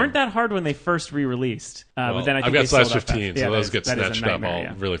love They them. weren't that hard when they first re-released, but Well, then I think I've got they sold size out fast. 15, Yeah, so those get that is a snatched up nightmare, all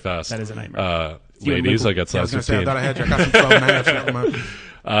yeah. really fast. That is a nightmare. Ladies, I got Yeah, I size was going to say, I 15. thought I had you. I got some 12 and a half. Never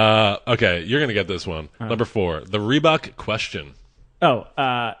mind. Okay, you're going to get this one. Number 4, the Reebok Question. Oh,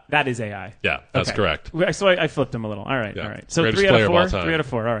 that is AI. Yeah, that's Okay. correct. So I flipped them a little. All right, Yeah. all right. So Greatest 3 out player of of all 4. time. 3 out of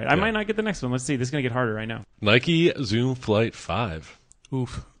 4. All right. I Yeah. might not get the next one. Let's see. This is going to get harder right now. Nike Zoom Flight 5.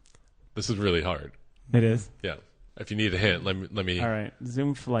 Oof. This is really hard. It is. Yeah. If you need a hint, let me. All right.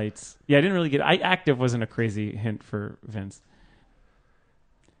 Zoom flights. Yeah, I didn't really get. Active wasn't a crazy hint for Vince.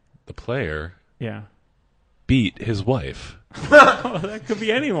 The player Yeah. beat his wife. Oh, that could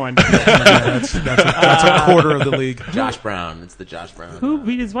be anyone. That's a quarter of the league. Josh Brown. It's the Josh Brown. Who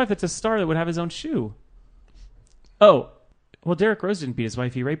beat his wife? That's a star that would have his own shoe. Oh, well, Derrick Rose didn't beat his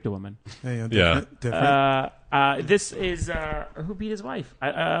wife. He raped a woman. Hey, different. This is who beat his wife?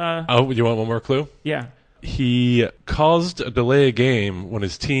 Oh, you want one more clue? Yeah. He caused a delay a game when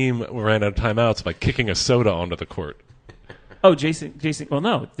his team ran out of timeouts by kicking a soda onto the court. Oh, Jason. Well,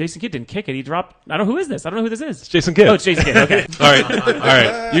 no, Jason Kidd didn't kick it. He dropped. I don't know who is this. I don't know who this is. It's Jason Kidd. Oh, it's Jason Kidd. Okay. All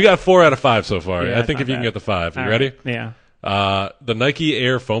right. You got 4 out of 5 so far. Yeah, I think not if you can bad. get the 5, you All ready? right. Yeah. The Nike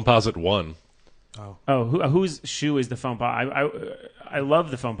Air Foamposite 1. Oh, whose shoe is the Foamposite? I love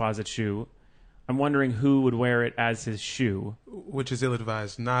the Foamposite shoe. I'm wondering who would wear it as his shoe. Which is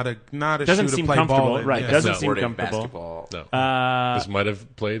ill-advised. Not a Doesn't shoe to seem play comfortable, ball in. right? Yeah. Doesn't No. seem comfortable. Basketball. No. This might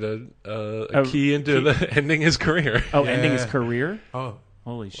have played a key into the ending his career. Oh, ending his career? Oh.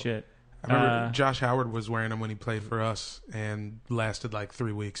 Holy shit. I remember Josh Howard was wearing them when he played for us and lasted like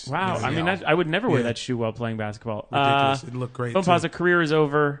 3 weeks. Wow. Yeah. I mean, I would never wear Yeah. that shoe while playing basketball. Ridiculous. It looked great, Foamposite too. career is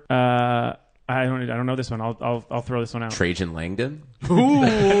over. I don't know this one. I'll throw this one out. Trajan Langdon.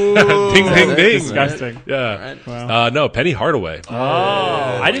 Ding, ding, ding. Disgusting. Yeah. Wow. No, Penny Hardaway. Oh,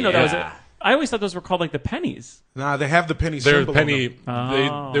 I didn't know that was it. I always thought those were called like the pennies. Nah, they have the penny There's symbol Penny. on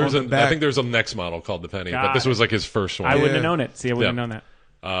them. There's On the back. I think there's a next model called the Penny, but Got this it. was like his first one. I wouldn't have known it. See, I wouldn't have known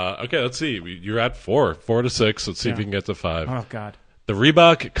that. Okay, let's see. You're at 4 to 6. Let's see if Yeah. you can get to 5. Oh, God. The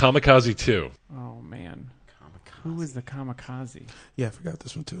Reebok Kamikaze 2. Oh, man. Who is the kamikaze? Yeah, I forgot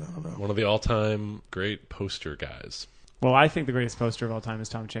this one too. I don't know. One of the all-time great poster guys. Well, I think the greatest poster of all time is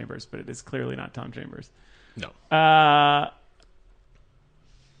Tom Chambers, but it is clearly not Tom Chambers. No. A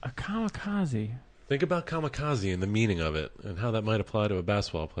kamikaze. Think about kamikaze and the meaning of it and how that might apply to a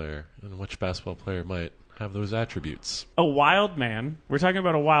basketball player and which basketball player might have those attributes. A wild man. We're talking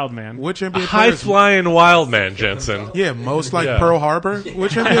about a wild man. Which NBA high-flying wild man, Jensen. Yeah, most like Pearl Harbor.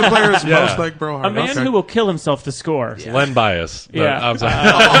 Which NBA player is most like Pearl Harbor? A man who will kill himself to score. Yeah. Len Bias. Yeah. I'm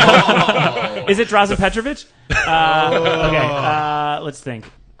sorry. Is it Drazen Petrovic? Okay, let's think.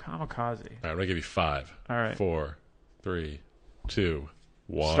 Kamikaze. All right, I'm going to give you 5. All right. 4, 3, 2,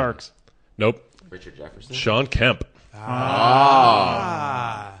 1. Starks. Nope. Richard Jefferson. Sean Kemp. Yeah,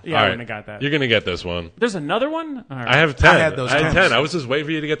 I wouldn't have got that. You're going to get this one. There's another one? All right. I have 10. I had those I had 10s. 10. I was just waiting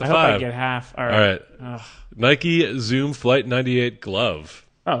for you to get the I 5. hope I get half. All right. Nike Zoom Flight 98 glove.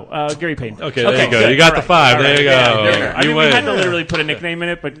 Oh, Gary Payton. Okay, there you go. You got the 5. There you go. I mean, we win. had to literally put a nickname in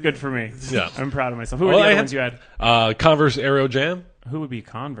it, but good for me. Yeah. I'm proud of myself. Who were the other ones you had? Converse Aero Jam. Who would be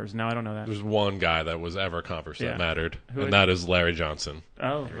Converse? No, I don't know that. There's one guy that was ever Converse that mattered, Who and that is Larry Johnson.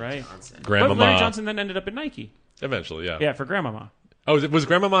 Oh, right. Grandmama. But Larry Johnson then ended up at Nike. Eventually, yeah. Yeah, for Grandmama. Oh, was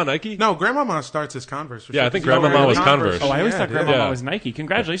Grandmama Nike? No, Grandmama starts as Converse. For Yeah, sure. I think Grandmama was Converse. Oh, I always thought Grandmama Yeah. was Nike.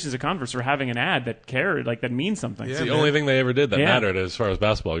 Congratulations to Converse for having an ad that cared, like that means something. It's the only thing they ever did that mattered as far as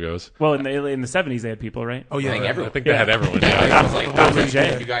basketball goes. Well, in the 70s they had people, right? Oh yeah, I think they had everyone. Yeah. It was like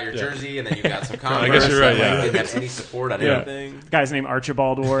OJ. you got your jersey and then you got some Converse. I guess you're right. Like, Yeah. didn't have any support on anything. Guy's named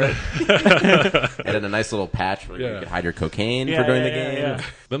Archibald wore it. And then a nice little patch where you could hide your cocaine Yeah, for during the yeah, game. yeah.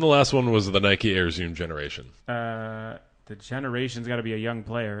 Then the last one was the Nike Air Zoom Generation. The generation's got to be a young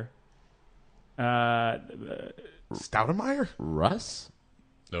player. Stoudemire? Russ?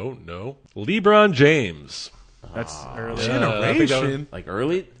 No. LeBron James. That's early. Generation? Like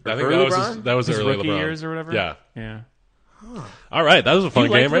early? I think early that was His early rookie LeBron. years or whatever? Yeah. All right, that was a Do fun you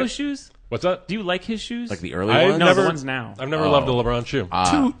like game, right? those shoes? What's that? Do you like his shoes? Like the early I've ones? No, never, the ones now. I've never loved a LeBron shoe.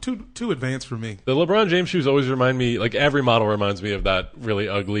 Too advanced for me. The LeBron James shoes always remind me, like every model reminds me of that really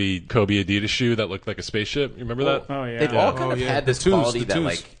ugly Kobe Adidas shoe that looked like a spaceship. You remember that? Oh, yeah. They've all kind of had this quality that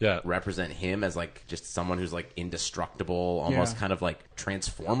like Yeah. represent him as like just someone who's like indestructible, almost kind of like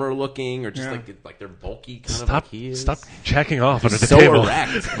transformer looking, or just like they're bulky kind of like he is. Stop checking off under the so table.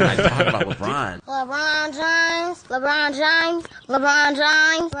 erect when I talk about LeBron. LeBron James, LeBron James, LeBron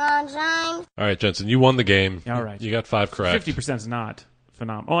James, LeBron James. All right, Jensen, you won the game. All right. You got 5 correct. 50% is not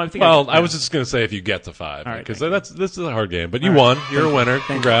phenomenal. Oh, I think Well, I was just going to say if you get to 5, All right, because thank this is a hard game. But you won. You're a winner.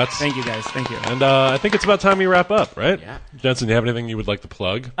 Congrats. Thank you, guys. Thank you. And I think it's about time we wrap up, right? Yeah. Jensen, you have anything you would like to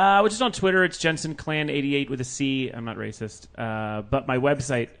plug? Which is on Twitter. It's Jensen Clan88 with a C. I'm not racist. But my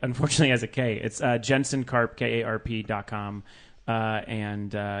website, unfortunately, has a K. It's JensenKarp, KARP.com. And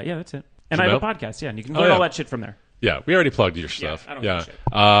that's it. And I have a podcast, and you can learn all that shit from there. Yeah, we already plugged your stuff. I don't give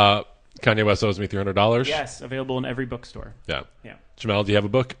a shit. Kanye West owes me $300. Yes, available in every bookstore. Yeah. Yeah. Jamal, do you have a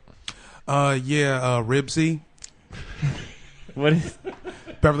book? Ribsy. What is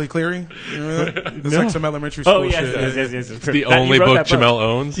Beverly Cleary? It's like some elementary Oh, school yes, shit. yes. It's the only book Jamel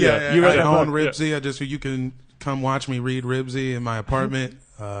owns. Yeah, You wrote I that own book. Ribsy. You can come watch me read Ribsy in my apartment,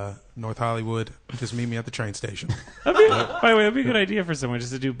 North Hollywood. Just meet me at the train station. By the way, that'd be a good idea for someone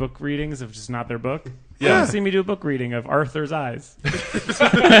just to do book readings of just not their book. Yeah. See me do a book reading of Arthur's Eyes. It'll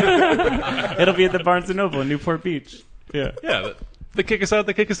be at the Barnes & Noble in Newport Beach. Yeah. Yeah. They kick us out,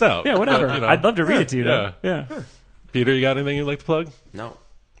 they kick us out. Yeah, whatever. But, I'd love to read it to you, Yeah. though. Yeah. Peter, you got anything you'd like to plug? No.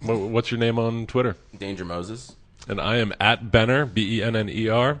 What's your name on Twitter? Danger Moses. And I am at Benner,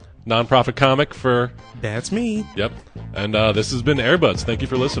 Benner, nonprofit comic for... That's me. Yep. And this has been Airbuds. Thank you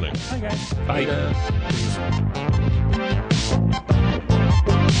for listening. Bye, guys. Bye.